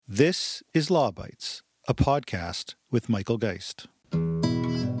This is Law Bites, a podcast with Michael Geist.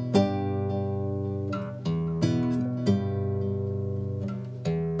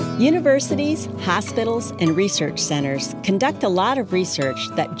 Universities, hospitals, and research centers conduct a lot of research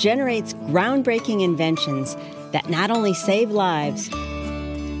that generates groundbreaking inventions that not only save lives,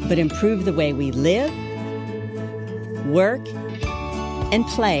 but improve the way we live, work, and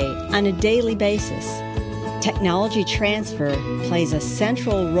play on a daily basis. Technology transfer plays a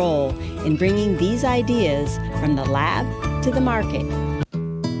central role in bringing these ideas from the lab to the market.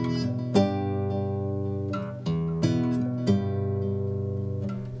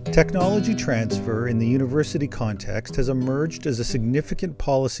 Technology transfer in the university context has emerged as a significant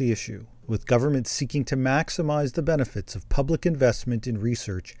policy issue, with governments seeking to maximize the benefits of public investment in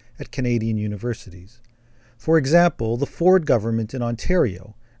research at Canadian universities. For example, the Ford government in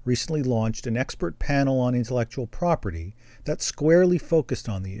Ontario recently launched an expert panel on intellectual property that squarely focused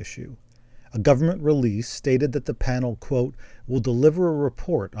on the issue. A government release stated that the panel, quote, will deliver a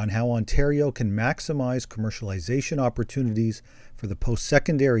report on how Ontario can maximize commercialization opportunities for the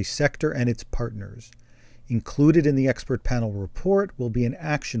post-secondary sector and its partners. Included in the expert panel report will be an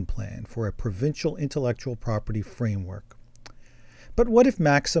action plan for a provincial intellectual property framework. But what if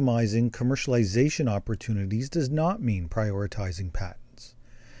maximizing commercialization opportunities does not mean prioritizing patents?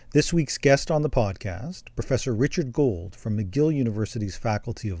 This week's guest on the podcast, Professor Richard Gold from McGill University's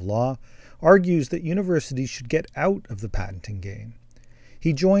Faculty of Law, argues that universities should get out of the patenting game.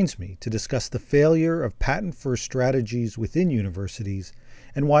 He joins me to discuss the failure of patent-first strategies within universities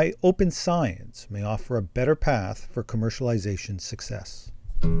and why open science may offer a better path for commercialization success.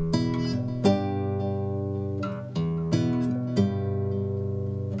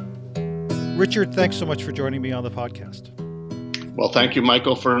 Richard, thanks so much for joining me on the podcast. Well, thank you,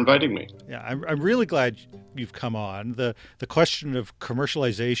 Michael, for inviting me. Yeah, I'm really glad you've come on. The question of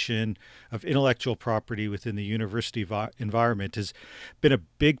commercialization of intellectual property within the university environment has been a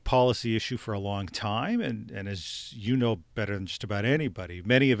big policy issue for a long time. And as you know better than just about anybody,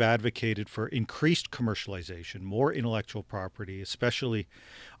 many have advocated for increased commercialization, more intellectual property, especially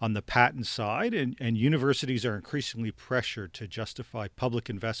on the patent side. And universities are increasingly pressured to justify public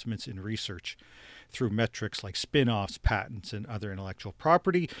investments in research through metrics like spin-offs, patents, and other intellectual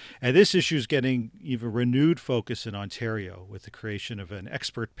property. And this issue is getting even renewed focus in Ontario with the creation of an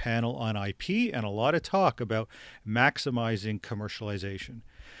expert panel on IP and a lot of talk about maximizing commercialization.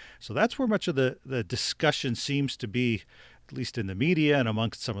 So that's where much of the discussion seems to be, at least in the media and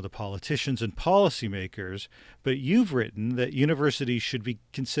amongst some of the politicians and policymakers. But you've written that universities should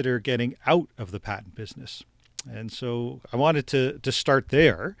consider getting out of the patent business. And so I wanted to start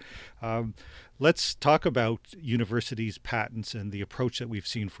there. Let's talk about universities' patents and the approach that we've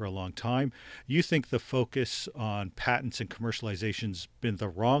seen for a long time. You think the focus on patents and commercialization's been the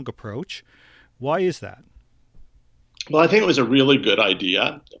wrong approach. Why is that? Well, I think it was a really good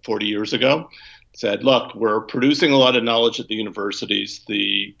idea 40 years ago. It said, look, we're producing a lot of knowledge at the universities.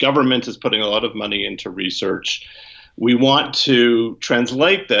 The government is putting a lot of money into research. We want to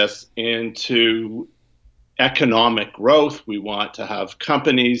translate this into economic growth. We want to have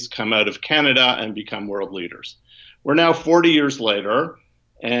companies come out of Canada and become world leaders. We're now 40 years later,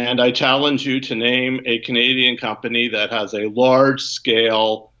 and I challenge you to name a Canadian company that has a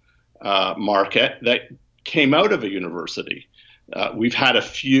large-scale market that came out of a university. We've had a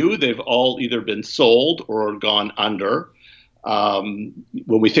few. They've all either been sold or gone under. When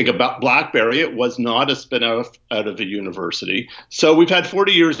we think about BlackBerry, it was not a spin-off out of a university. So we've had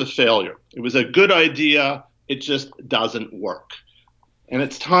 40 years of failure. It was a good idea. It just doesn't work. And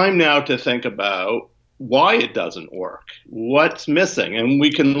it's time now to think about why it doesn't work, what's missing. And we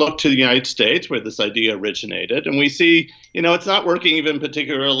can look to the United States where this idea originated, and we see, it's not working even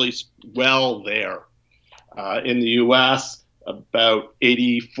particularly well there. In the US, about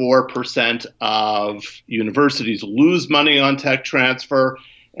 84% of universities lose money on tech transfer.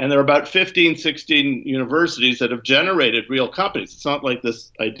 And there are about 15, 16 universities that have generated real companies. It's not like this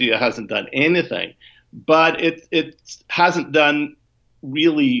idea hasn't done anything, but it hasn't done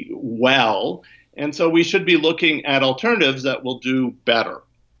really well. And so we should be looking at alternatives that will do better.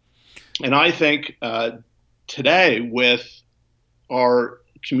 And I think today, with our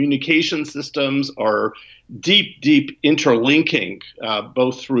communication systems, our deep interlinking,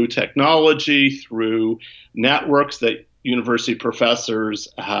 both through technology, through networks that university professors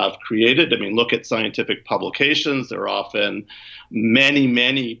have created. I mean, look at scientific publications. There are often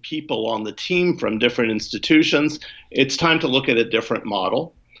many people on the team from different institutions. It's time to look at a different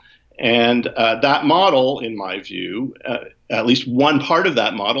model. And that model, in my view, at least one part of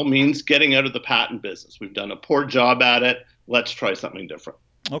that model means getting out of the patent business. We've done a poor job at it. Let's try something different.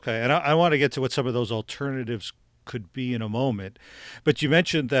 Okay, and I want to get to what some of those alternatives could be in a moment. But you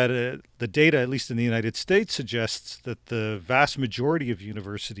mentioned that the data, at least in the United States, suggests that the vast majority of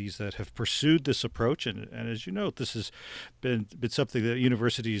universities that have pursued this approach, and as you know, this has been something that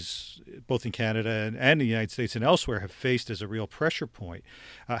universities, both in Canada and the United States and elsewhere, have faced as a real pressure point,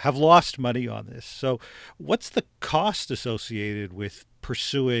 have lost money on this. So, what's the cost associated with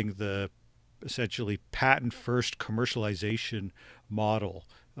pursuing the essentially patent first commercialization model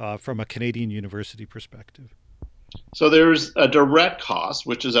from a Canadian university perspective? So there's a direct cost,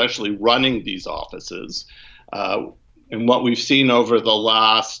 which is actually running these offices. Uh, and what we've seen over the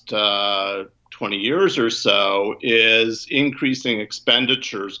last 20 years or so is increasing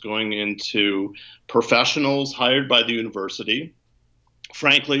expenditures going into professionals hired by the university,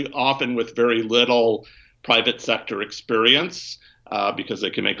 frankly, often with very little private sector experience. Because they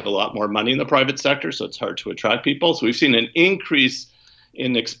can make a lot more money in the private sector, so it's hard to attract people. So we've seen an increase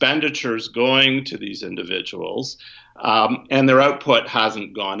in expenditures going to these individuals, and their output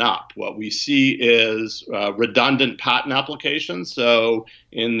hasn't gone up. What we see is redundant patent applications. So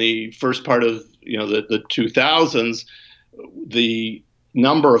in the first part of the 2000s, the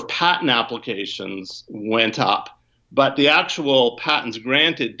number of patent applications went up, but the actual patents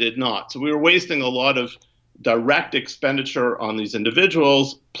granted did not. So we were wasting a lot of direct expenditure on these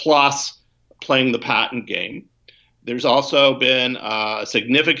individuals, plus playing the patent game. There's also been a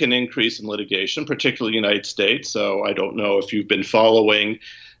significant increase in litigation, particularly in the United States. So I don't know if you've been following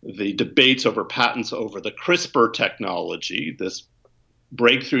the debates over patents over the CRISPR technology, this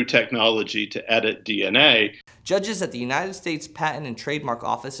breakthrough technology to edit DNA. Judges at the United States Patent and Trademark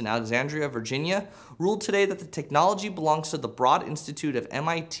Office in Alexandria, Virginia, ruled today that the technology belongs to the Broad Institute of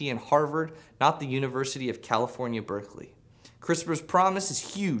MIT and Harvard, not the University of California, Berkeley. CRISPR's promise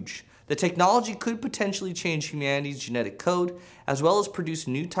is huge. The technology could potentially change humanity's genetic code, as well as produce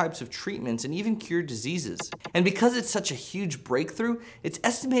new types of treatments and even cure diseases. And because it's such a huge breakthrough, it's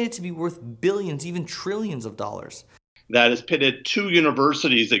estimated to be worth billions, even trillions of dollars. That has pitted two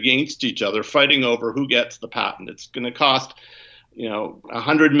universities against each other, fighting over who gets the patent. It's going to cost,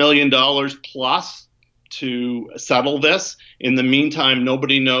 $100 million plus to settle this. In the meantime,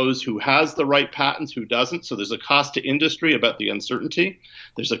 nobody knows who has the right patents, who doesn't. So there's a cost to industry about the uncertainty.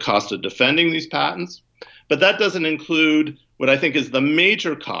 There's a cost of defending these patents. But that doesn't include what I think is the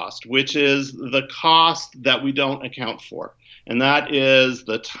major cost, which is the cost that we don't account for. And that is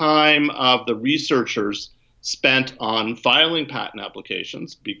the time of the researchers spent on filing patent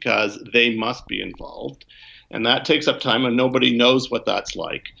applications, because they must be involved. And that takes up time, and nobody knows what that's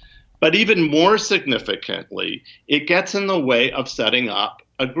like. But even more significantly, it gets in the way of setting up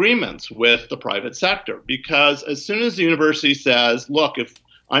agreements with the private sector, because as soon as the university says, look, if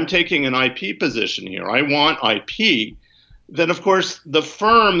I'm taking an IP position here, I want IP, then of course the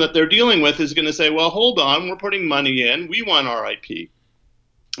firm that they're dealing with is going to say, well, hold on, we're putting money in, we want our IP.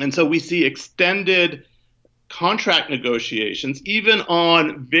 And so we see extended contract negotiations, even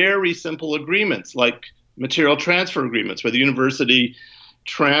on very simple agreements like material transfer agreements, where the university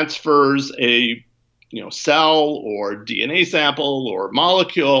transfers a cell or DNA sample or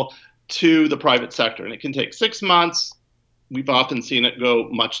molecule to the private sector. And it can take 6 months. We've often seen it go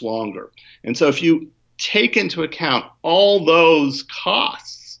much longer. And so if you take into account all those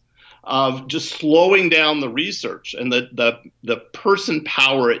costs of just slowing down the research and the person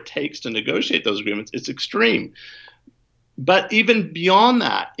power it takes to negotiate those agreements, it's extreme. But even beyond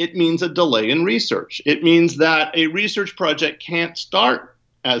that, it means a delay in research. It means that a research project can't start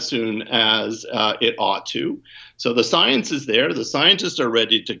as soon as it ought to. So the science is there, the scientists are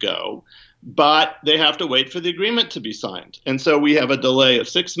ready to go, but they have to wait for the agreement to be signed. And so we have a delay of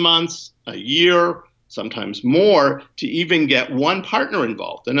 6 months, a year, sometimes more, to even get one partner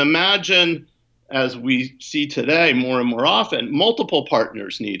involved. And imagine, as we see today more and more often, multiple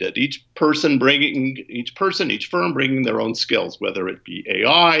partners needed, each firm bringing their own skills, whether it be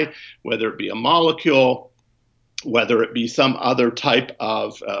AI, whether it be a molecule, whether it be some other type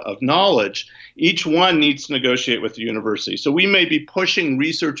of knowledge. Each one needs to negotiate with the university. So we may be pushing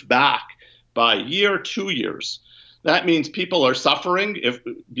research back by a year, 2 years. That means people are suffering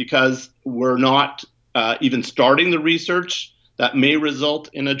because we're not even starting the research that may result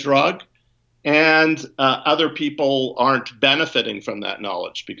in a drug. And other people aren't benefiting from that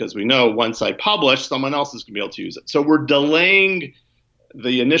knowledge, because we know once I publish, someone else is going to be able to use it. So we're delaying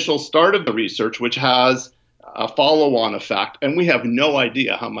the initial start of the research, which has a follow-on effect, and we have no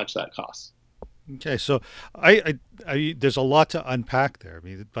idea how much that costs. Okay, so I there's a lot to unpack there. I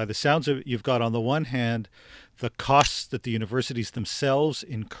mean, by the sounds of it, you've got on the one hand the costs that the universities themselves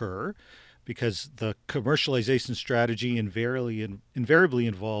incur because the commercialization strategy invariably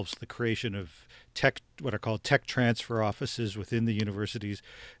involves the creation of what are called tech transfer offices within the universities.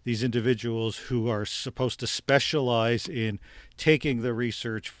 These individuals who are supposed to specialize in taking the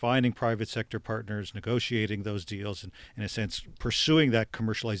research, finding private sector partners, negotiating those deals, and in a sense, pursuing that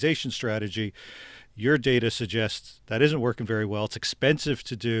commercialization strategy. Your data suggests that isn't working very well. It's expensive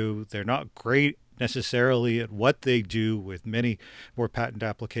to do. They're not great necessarily at what they do, with many more patent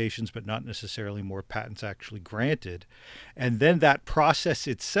applications, but not necessarily more patents actually granted. And then that process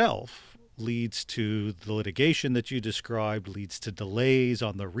itself leads to the litigation that you described, leads to delays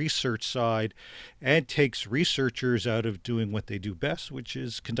on the research side, and takes researchers out of doing what they do best, which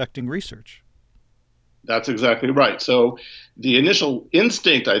is conducting research. That's exactly right. So the initial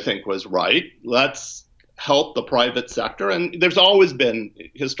instinct, I think, was right. Let's help the private sector. And there's always been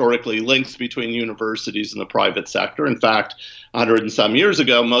historically links between universities and the private sector. In fact, 100 and some years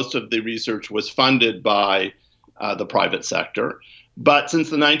ago, most of the research was funded by the private sector. But since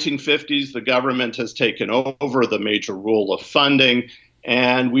the 1950s, the government has taken over the major role of funding,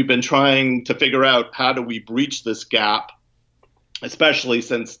 and we've been trying to figure out how do we breach this gap, especially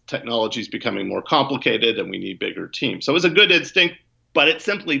since technology is becoming more complicated and we need bigger teams. So it's a good instinct, but it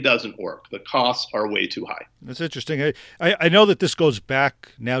simply doesn't work. The costs are way too high. That's interesting. I know that this goes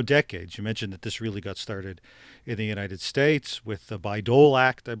back now decades. You mentioned that this really got started in the United States with the Bayh-Dole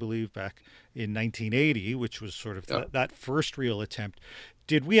Act, I believe, back in 1980, which was sort of that first real attempt.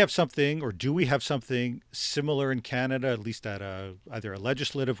 Did we have something, or do we have something similar in Canada, at least at either a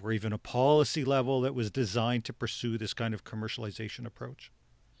legislative or even a policy level, that was designed to pursue this kind of commercialization approach?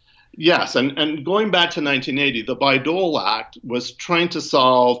 Yes, and going back to 1980, the Bayh-Dole Act was trying to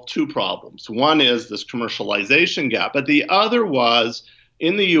solve two problems. One is this commercialization gap, but the other was,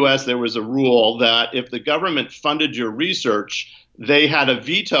 in the U.S., there was a rule that if the government funded your research, they had a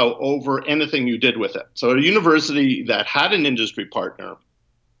veto over anything you did with it. So a university that had an industry partner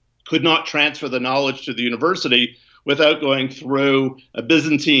could not transfer the knowledge to the university without going through a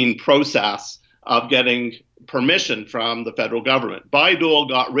Byzantine process of getting permission from the federal government. Bayh-Dole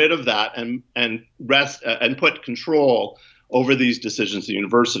got rid of that and put control over these decisions at the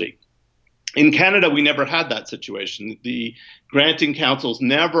university. In Canada, we never had that situation. The granting councils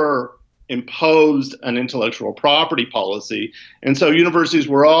never imposed an intellectual property policy, and so universities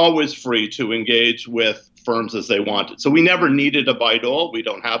were always free to engage with firms as they wanted. So we never needed a Bayh-Dole. We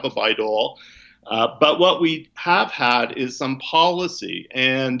don't have a Bayh-Dole. But what we have had is some policy,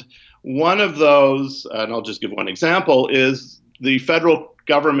 and one of those, and I'll just give one example, is the federal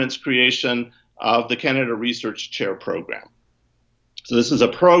government's creation of the Canada Research Chair Program. So this is a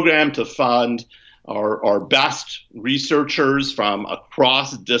program to fund our best researchers from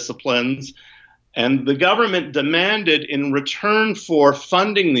across disciplines. And the government demanded, in return for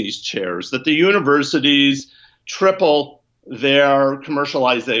funding these chairs, that the universities triple their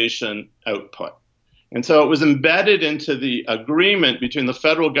commercialization output. And so it was embedded into the agreement between the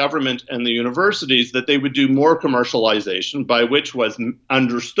federal government and the universities that they would do more commercialization, by which was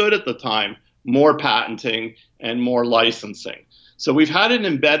understood at the time more patenting and more licensing. So we've had it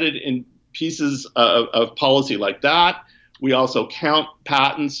embedded in pieces of policy like that. We also count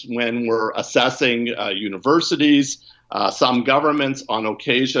patents when we're assessing universities. Some governments on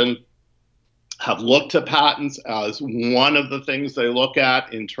occasion have looked to patents as one of the things they look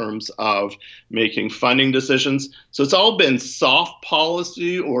at in terms of making funding decisions. So it's all been soft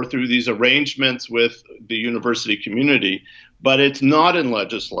policy or through these arrangements with the university community, but it's not in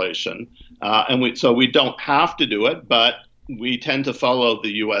legislation. So we don't have to do it, but we tend to follow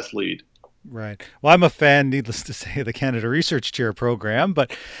the U.S. lead. Right. Well, I'm a fan, needless to say, of the Canada Research Chair Program,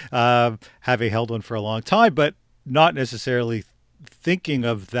 but having held one for a long time, but not necessarily thinking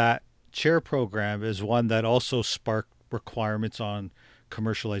of that chair program as one that also sparked requirements on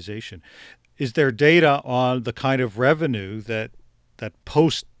commercialization. Is there data on the kind of revenue that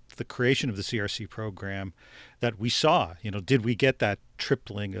post the creation of the CRC program that we saw? Did we get that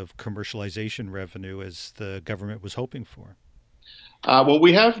tripling of commercialization revenue as the government was hoping for? Well,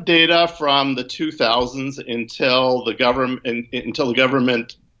 we have data from the 2000s until the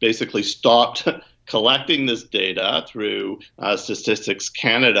government basically stopped collecting this data through Statistics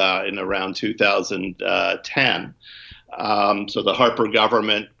Canada in around 2010. So the Harper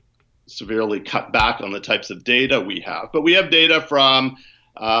government severely cut back on the types of data we have. But we have data from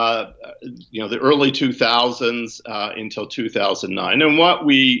the early 2000s until 2009. And what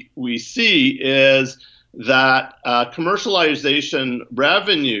we see is that commercialization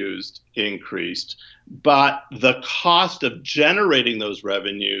revenues increased, but the cost of generating those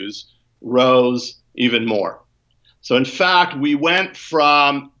revenues rose even more. So in fact, we went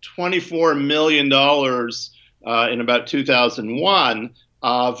from $24 million in about 2001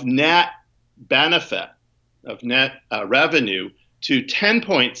 of net benefit, of net revenue, to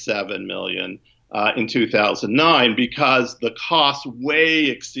 10.7 million in 2009, because the cost way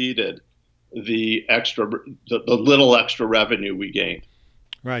exceeded the little extra revenue we gained.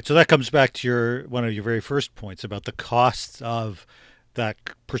 Right. So that comes back to one of your very first points about the costs of that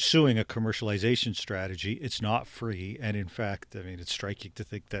pursuing a commercialization strategy. It's not free, and in fact, I mean, it's striking to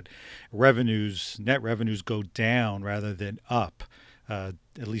think that net revenues go down rather than up, at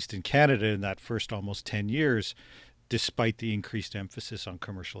least in Canada in that first almost 10 years, despite the increased emphasis on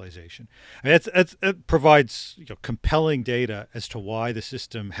commercialization. I mean, it provides compelling data as to why the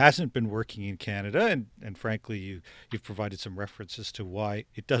system hasn't been working in Canada, and frankly, you've provided some references to why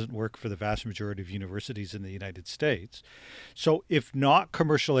it doesn't work for the vast majority of universities in the United States. So if not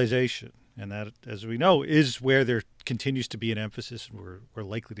commercialization, and that, as we know, is where there continues to be an emphasis, and we're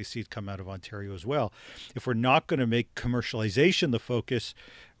likely to see it come out of Ontario as well. If we're not going to make commercialization the focus,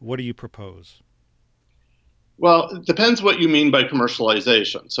 what do you propose? Well, it depends what you mean by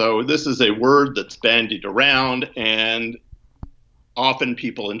commercialization. So this is a word that's bandied around, and often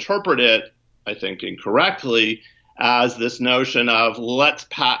people interpret it, I think incorrectly, as this notion of let's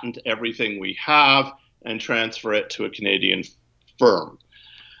patent everything we have and transfer it to a Canadian firm.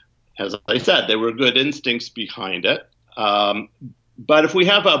 As I said, there were good instincts behind it. But if we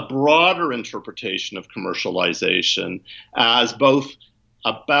have a broader interpretation of commercialization as both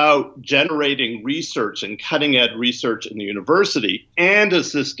about generating research and cutting edge research in the university and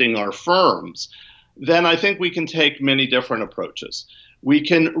assisting our firms, then I think we can take many different approaches. We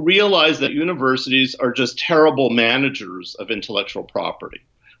can realize that universities are just terrible managers of intellectual property.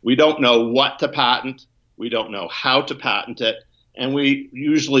 We don't know what to patent, we don't know how to patent it, and we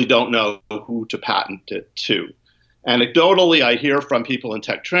usually don't know who to patent it to. Anecdotally, I hear from people in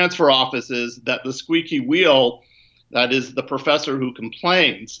tech transfer offices that the squeaky wheel, that is, the professor who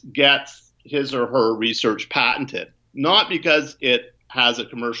complains, gets his or her research patented, not because it has a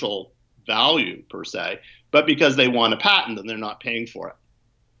commercial value per se, but because they want a patent and they're not paying for it.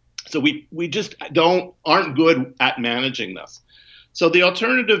 So we just aren't good at managing this. So the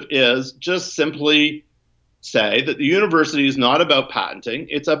alternative is just simply say that the university is not about patenting,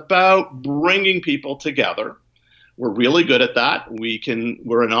 it's about bringing people together. We're really good at that.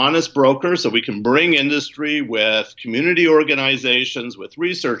 We're an honest broker, so we can bring industry with community organizations, with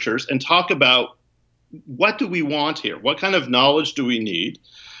researchers, and talk about what do we want here? What kind of knowledge do we need?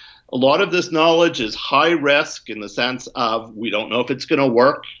 A lot of this knowledge is high risk in the sense of we don't know if it's going to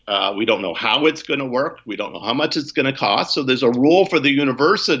work. We don't know how it's going to work. We don't know how much it's going to cost. So there's a role for the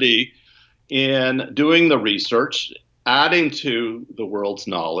university in doing the research, adding to the world's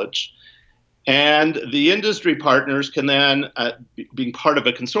knowledge. And the industry partners can then, being part of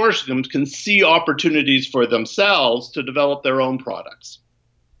a consortium, can see opportunities for themselves to develop their own products.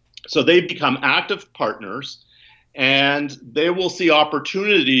 So they become active partners, and they will see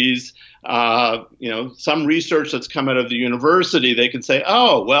opportunities. Some research that's come out of the university, they can say,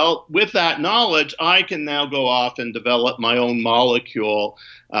 oh, well, with that knowledge, I can now go off and develop my own molecule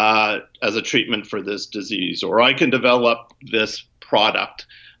as a treatment for this disease, or I can develop this product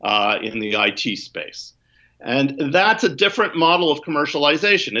in the IT space. And that's a different model of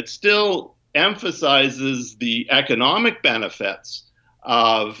commercialization. It still emphasizes the economic benefits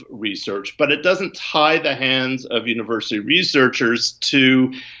of research, but it doesn't tie the hands of university researchers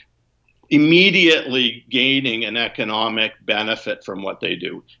to immediately gaining an economic benefit from what they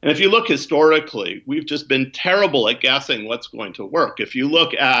do. And if you look historically, we've just been terrible at guessing what's going to work. If you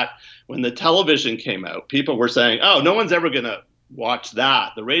look at when the television came out, people were saying, oh, no one's ever going to watch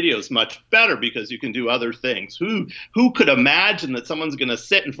that. The radio is much better because you can do other things. Who could imagine that someone's going to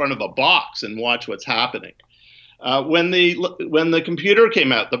sit in front of a box and watch what's happening? When the computer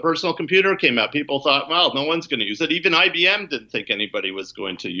came out, the personal computer came out, people thought, well, no one's going to use it. Even IBM didn't think anybody was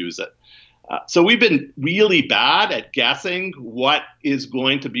going to use it. So we've been really bad at guessing what is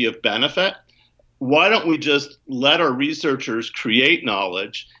going to be of benefit. Why don't we just let our researchers create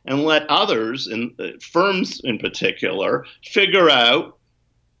knowledge and let others, and firms in particular, figure out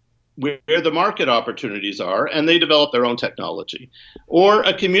where the market opportunities are, and they develop their own technology. Or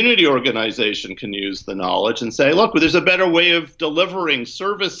a community organization can use the knowledge and say, look, there's a better way of delivering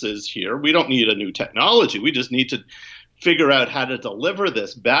services here. We don't need a new technology. We just need to figure out how to deliver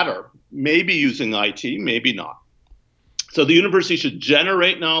this better, maybe using IT, maybe not. So the university should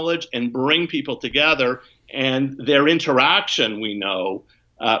generate knowledge and bring people together, and their interaction, we know,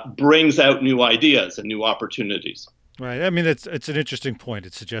 brings out new ideas and new opportunities. Right. I mean, it's an interesting point.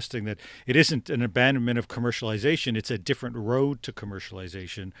 It's suggesting that it isn't an abandonment of commercialization. It's a different road to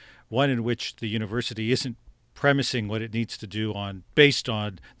commercialization, one in which the university isn't premising what it needs to do on based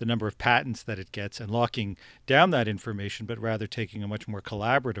on the number of patents that it gets and locking down that information, but rather taking a much more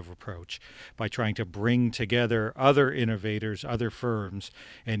collaborative approach by trying to bring together other innovators, other firms,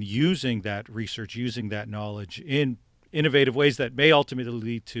 and using that research, using that knowledge in innovative ways that may ultimately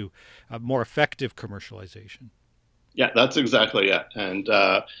lead to more effective commercialization. Yeah, that's exactly it. And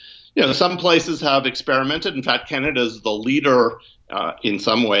some places have experimented. In fact, Canada is the leader in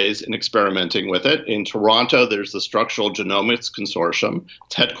some ways in experimenting with it. In Toronto, there's the Structural Genomics Consortium.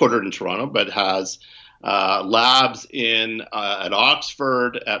 It's headquartered in Toronto, but has labs at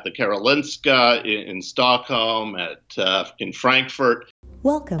Oxford, at the Karolinska, in Stockholm, in Frankfurt.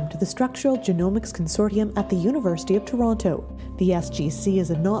 Welcome to the Structural Genomics Consortium at the University of Toronto. The SGC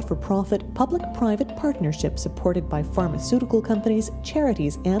is a not-for-profit, public-private partnership supported by pharmaceutical companies,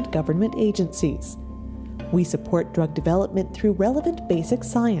 charities, and government agencies. We support drug development through relevant basic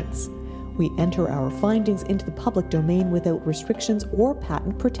science. We enter our findings into the public domain without restrictions or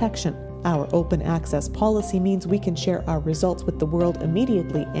patent protection. Our open access policy means we can share our results with the world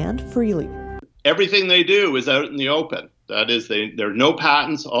immediately and freely. Everything they do is out in the open. That is, there are no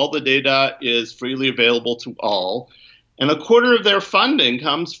patents. All the data is freely available to all. And a quarter of their funding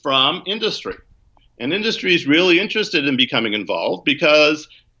comes from industry. And industry is really interested in becoming involved because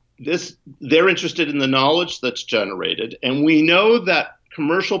they're interested in the knowledge that's generated. And we know that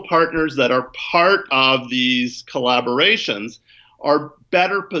commercial partners that are part of these collaborations are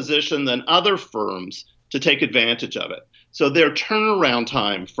better positioned than other firms to take advantage of it. So their turnaround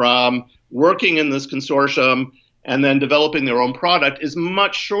time from working in this consortium and then developing their own product is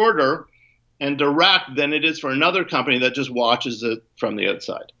much shorter and direct than it is for another company that just watches it from the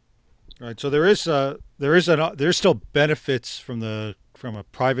outside. Right. So there's still benefits from a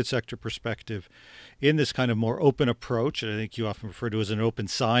private sector perspective in this kind of more open approach, and I think you often refer to as an open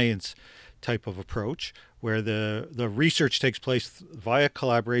science type of approach, where the research takes place via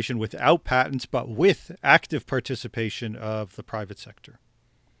collaboration without patents, but with active participation of the private sector.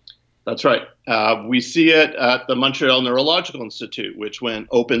 That's right. We see it at the Montreal Neurological Institute, which went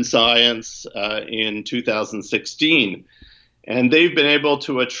open science in 2016. And they've been able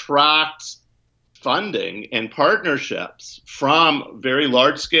to attract funding and partnerships from very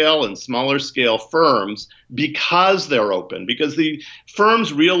large scale and smaller scale firms because they're open, because the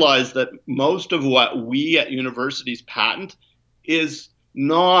firms realize that most of what we at universities patent is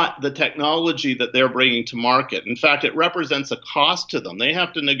not the technology that they're bringing to market. In fact, it represents a cost to them. They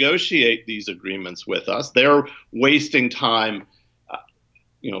have to negotiate these agreements with us. They're wasting time,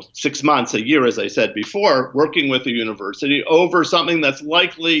 6 months, a year, as I said before, working with the university over something that's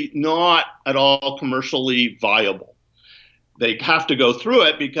likely not at all commercially viable. They have to go through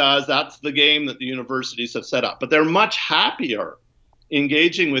it because that's the game that the universities have set up. But they're much happier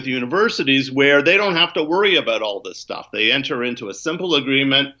engaging with universities where they don't have to worry about all this stuff. They enter into a simple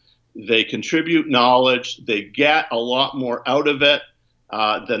agreement, they contribute knowledge, they get a lot more out of it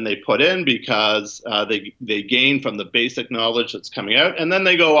than they put in because they gain from the basic knowledge that's coming out, and then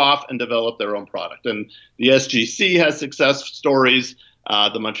they go off and develop their own product. And the SGC has success stories.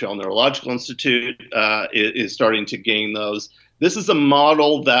 The Montreal Neurological Institute is starting to gain those. This is a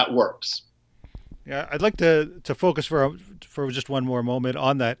model that works. Yeah, I'd like to focus for just one more moment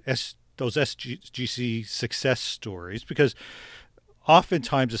on those SGC success stories, because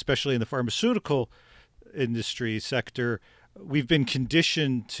oftentimes, especially in the pharmaceutical industry sector, we've been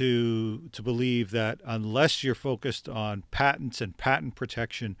conditioned to believe that unless you're focused on patents and patent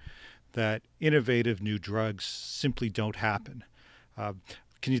protection, that innovative new drugs simply don't happen.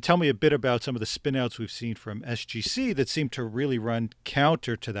 Can you tell me a bit about some of the spin-outs we've seen from SGC that seem to really run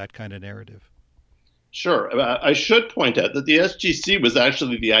counter to that kind of narrative? Sure. I should point out that the SGC was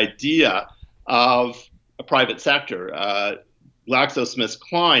actually the idea of a private sector.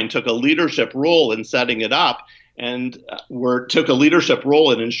 GlaxoSmithKline took a leadership role in setting it up and took a leadership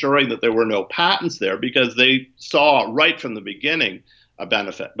role in ensuring that there were no patents there because they saw right from the beginning a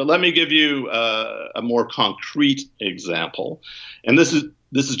benefit. But let me give you a more concrete example. And this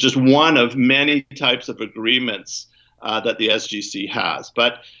is just one of many types of agreements that the SGC has.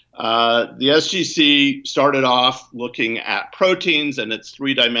 But the SGC started off looking at proteins and its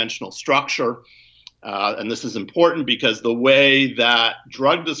three-dimensional structure. And this is important because the way that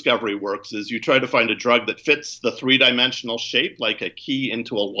drug discovery works is you try to find a drug that fits the three-dimensional shape, like a key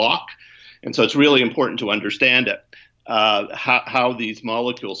into a lock. And so it's really important to understand it, how these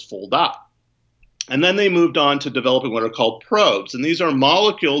molecules fold up. And then they moved on to developing what are called probes. And these are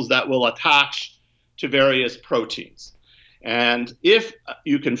molecules that will attach to various proteins. And if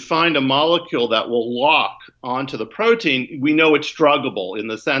you can find a molecule that will lock onto the protein, we know it's druggable in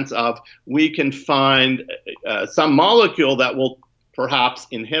the sense of we can find some molecule that will perhaps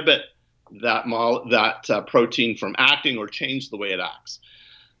inhibit that protein from acting or change the way it acts.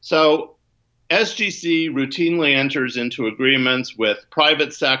 So SGC routinely enters into agreements with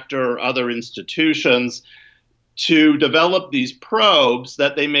private sector, other institutions to develop these probes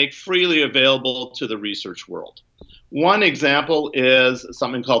that they make freely available to the research world. One example is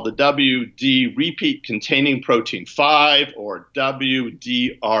something called the WD repeat containing protein 5, or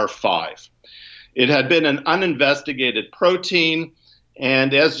WDR5. It had been an uninvestigated protein,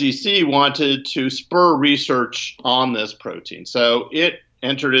 and SGC wanted to spur research on this protein. So it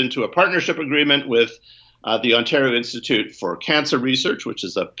entered into a partnership agreement with the Ontario Institute for Cancer Research, which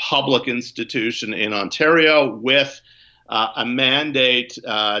is a public institution in Ontario, with a mandate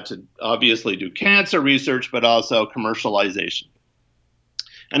to obviously do cancer research, but also commercialization.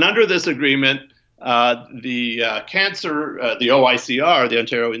 And under this agreement, the OICR, the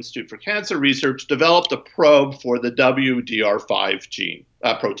Ontario Institute for Cancer Research, developed a probe for the WDR5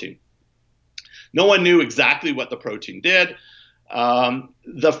 protein. No one knew exactly what the protein did.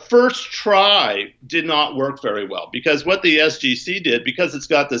 The first try did not work very well, because what the SGC did, because it's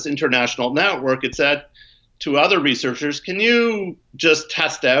got this international network, it said to other researchers, can you just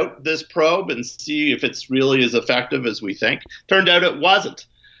test out this probe and see if it's really as effective as we think? Turned out it wasn't.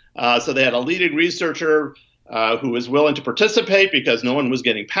 So they had a leading researcher who was willing to participate because no one was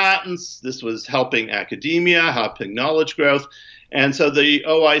getting patents. This was helping academia, helping knowledge growth. And so the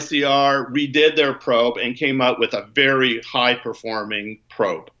OICR redid their probe and came out with a very high-performing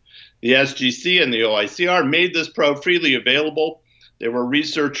probe. The SGC and the OICR made this probe freely available. There were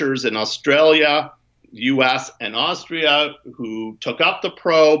researchers in Australia, US, and Austria who took up the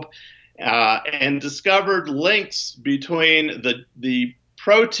probe and discovered links between the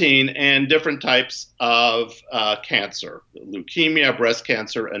protein and different types of cancer, leukemia, breast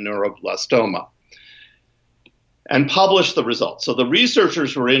cancer, and neuroblastoma, and published the results. So the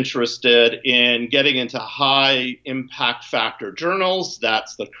researchers were interested in getting into high impact factor journals.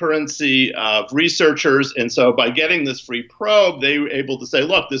 That's the currency of researchers. And so by getting this free probe, they were able to say,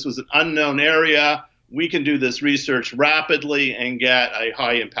 look, this was an unknown area. We can do this research rapidly and get a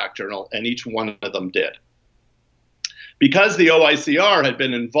high impact journal. And each one of them did. Because the OICR had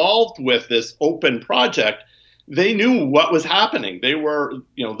been involved with this open project, they knew what was happening.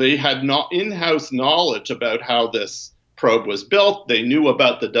 They had in-house knowledge about how this probe was built. They knew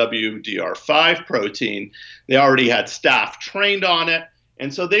about the WDR5 protein. They already had staff trained on it.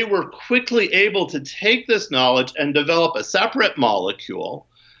 And so they were quickly able to take this knowledge and develop a separate molecule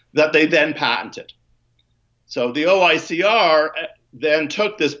that they then patented. So the OICR then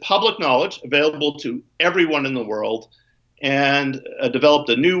took this public knowledge available to everyone in the world and developed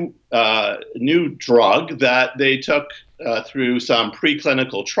a new drug that they took through some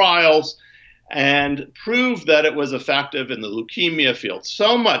preclinical trials and proved that it was effective in the leukemia field.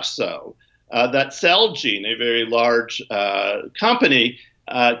 So much so that Celgene, a very large company,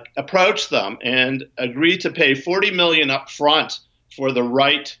 approached them and agreed to pay $40 million up front for the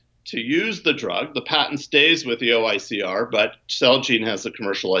right to use the drug. The patent stays with the OICR, but Celgene has the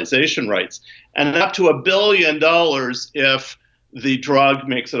commercialization rights, and up to $1 billion if the drug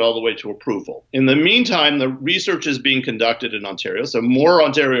makes it all the way to approval. In the meantime, the research is being conducted in Ontario, so more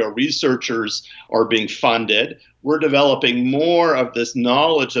Ontario researchers are being funded. We're developing more of this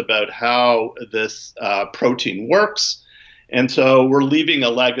knowledge about how this protein works, and so we're leaving a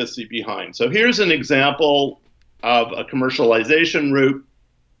legacy behind. So here's an example of a commercialization route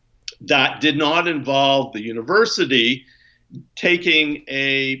that did not involve the university taking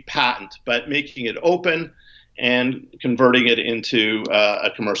a patent, but making it open and converting it into a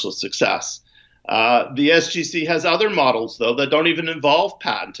commercial success. The SGC has other models, though, that don't even involve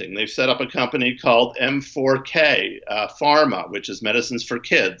patenting. They've set up a company called M4K Pharma, which is medicines for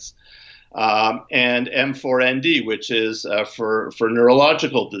kids, and M4ND, which is for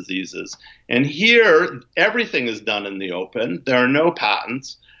neurological diseases. And here, everything is done in the open. There are no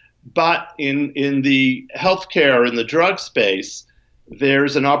patents. But in the healthcare, in the drug space,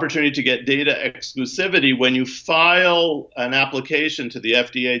 there's an opportunity to get data exclusivity when you file an application to the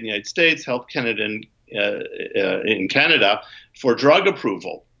FDA in the United States, Health Canada in Canada, for drug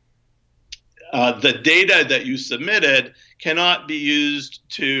approval. The data that you submitted cannot be used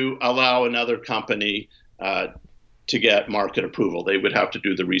to allow another company to get market approval. They would have to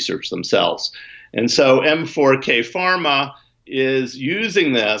do the research themselves. And so M4K Pharma is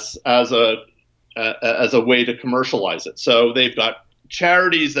using this as a way to commercialize it. So they've got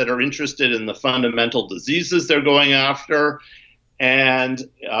charities that are interested in the fundamental diseases they're going after. And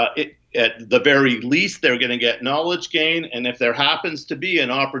at the very least, they're going to get knowledge gain. And if there happens to be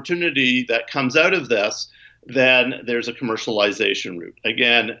an opportunity that comes out of this, then there's a commercialization route.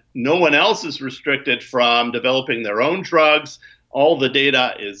 Again, no one else is restricted from developing their own drugs. All the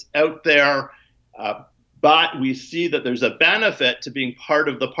data is out there. But we see that there's a benefit to being part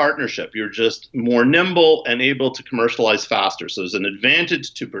of the partnership. You're just more nimble and able to commercialize faster. So there's an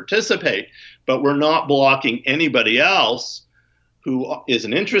advantage to participate, but we're not blocking anybody else who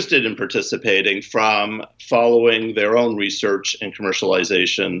isn't interested in participating from following their own research and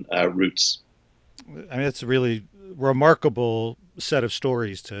commercialization routes. I mean, it's a really remarkable set of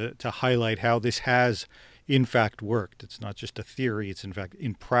stories to highlight how this has, in fact, worked. It's not just a theory. It's, in fact,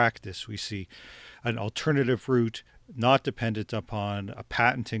 in practice, we see an alternative route, not dependent upon a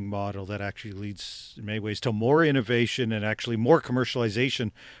patenting model that actually leads, in many ways, to more innovation and actually more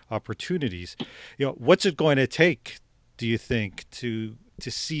commercialization opportunities. What's it going to take, do you think, to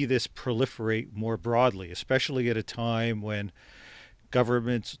see this proliferate more broadly, especially at a time when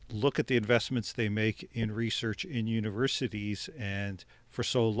governments look at the investments they make in research in universities, and for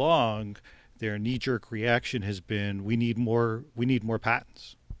so long, their knee-jerk reaction has been, we need more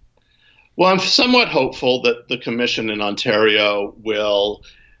patents? Well, I'm somewhat hopeful that the Commission in Ontario will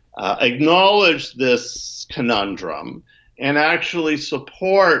acknowledge this conundrum and actually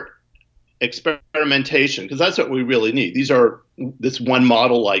support experimentation, because that's what we really need. This one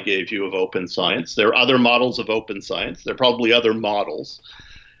model I gave you of open science. There are other models of open science. There are probably other models.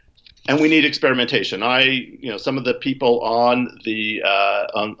 And we need experimentation. Some of the people on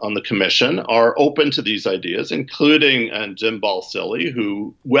the commission are open to these ideas, including Jim Balsillie,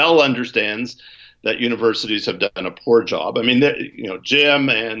 who well understands that universities have done a poor job. I mean, Jim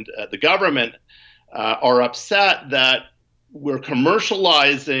and the government are upset that we're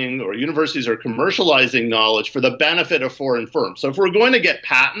commercializing, or universities are commercializing knowledge for the benefit of foreign firms. So if we're going to get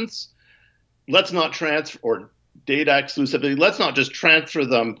patents, let's not transfer, or data exclusivity, let's not just transfer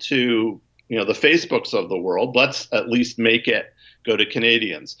them to the Facebooks of the world. Let's at least make it go to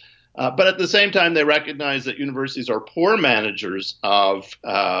Canadians. But at the same time, they recognize that universities are poor managers of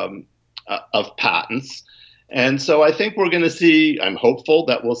patents. And so I think we're going to see, I'm hopeful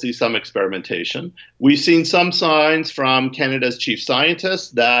that we'll see some experimentation. We've seen some signs from Canada's chief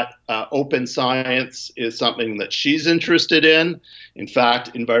scientist that open science is something that she's interested in. In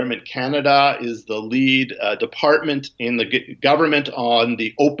fact, Environment Canada is the lead department in the government on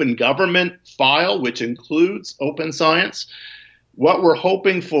the Open Government file, which includes open science. What we're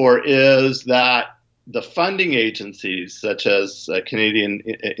hoping for is that the funding agencies, such as Canadian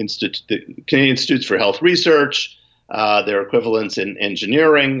Institutes for Health Research, their equivalents in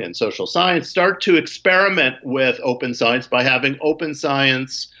engineering and social science, start to experiment with open science by having open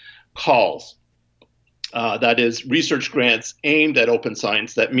science calls. That is, research grants aimed at open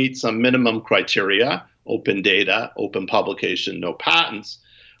science that meet some minimum criteria: open data, open publication, no patents.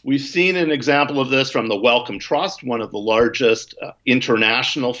 We've seen an example of this from the Wellcome Trust, one of the largest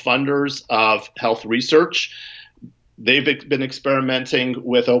international funders of health research. They've been experimenting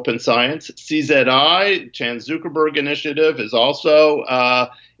with open science. CZI, Chan Zuckerberg Initiative, is also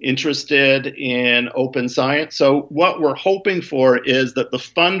interested in open science. So what we're hoping for is that the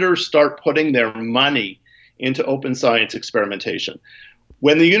funders start putting their money into open science experimentation.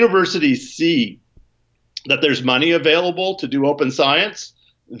 When the universities see that there's money available to do open science,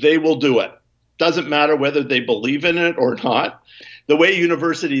 they will do it. Doesn't matter whether they believe in it or not. The way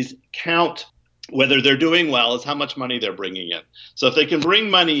universities count whether they're doing well is how much money they're bringing in. So if they can bring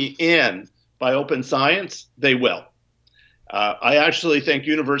money in by open science, they will. I actually think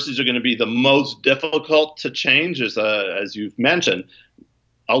universities are going to be the most difficult to change, as you've mentioned.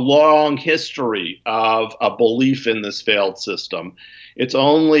 A long history of a belief in this failed system. It's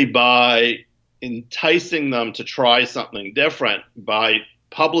only by enticing them to try something different, by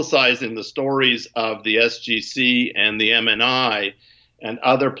publicizing the stories of the SGC and the MNI and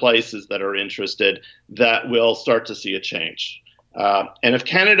other places that are interested, that we'll start to see a change. And if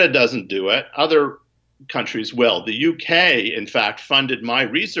Canada doesn't do it, other countries will. The UK, in fact, funded my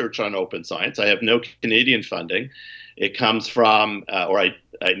research on open science. I have no Canadian funding. It comes from, or I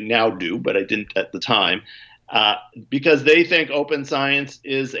now do, but I didn't at the time, because they think open science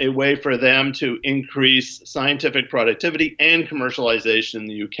is a way for them to increase scientific productivity and commercialization in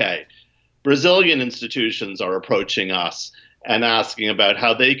the UK. Brazilian institutions are approaching us and asking about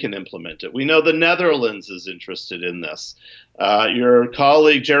how they can implement it. We know the Netherlands is interested in this. Your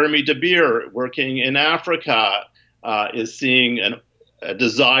colleague Jeremy De Beer, working in Africa, is seeing a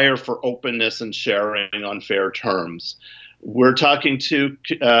desire for openness and sharing on fair terms. We're talking to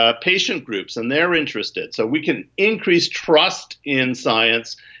patient groups, and they're interested. So we can increase trust in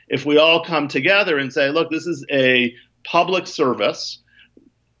science if we all come together and say, look, this is a public service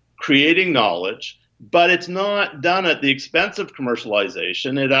creating knowledge, but it's not done at the expense of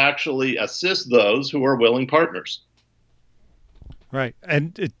commercialization. It actually assists those who are willing partners. Right.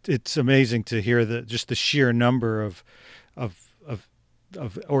 And it's amazing to hear just the sheer number of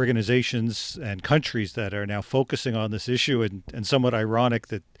organizations and countries that are now focusing on this issue, and somewhat ironic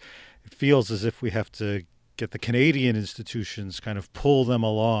that it feels as if we have to get the Canadian institutions, kind of pull them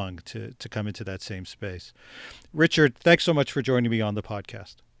along to come into that same space. Richard, thanks so much for joining me on the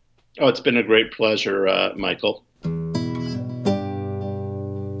podcast. Oh, it's been a great pleasure, Michael.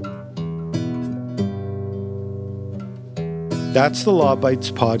 That's the Law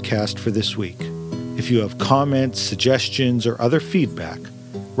Bytes podcast for this week. If you have comments, suggestions, or other feedback,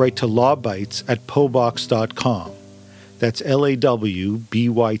 write to lawbytes@pobox.com. That's LAWBYTES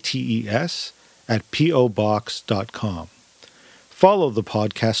 @POBox.com. Follow the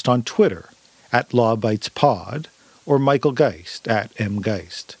podcast on Twitter @LawBytesPod or Michael Geist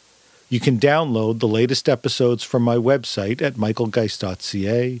 @MGeist. You can download the latest episodes from my website at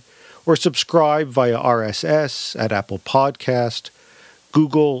michaelgeist.ca or subscribe via RSS at Apple Podcast,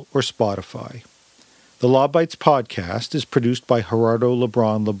 Google, or Spotify. The Law Bytes podcast is produced by Gerardo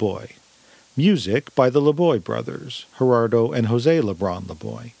Lebrun Laboy. Music by the Laboy brothers, Gerardo and Jose Lebrun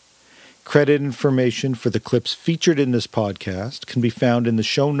Laboy. Credit information for the clips featured in this podcast can be found in the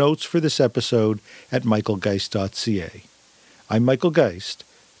show notes for this episode at michaelgeist.ca. I'm Michael Geist.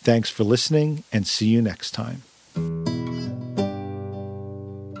 Thanks for listening, and see you next time.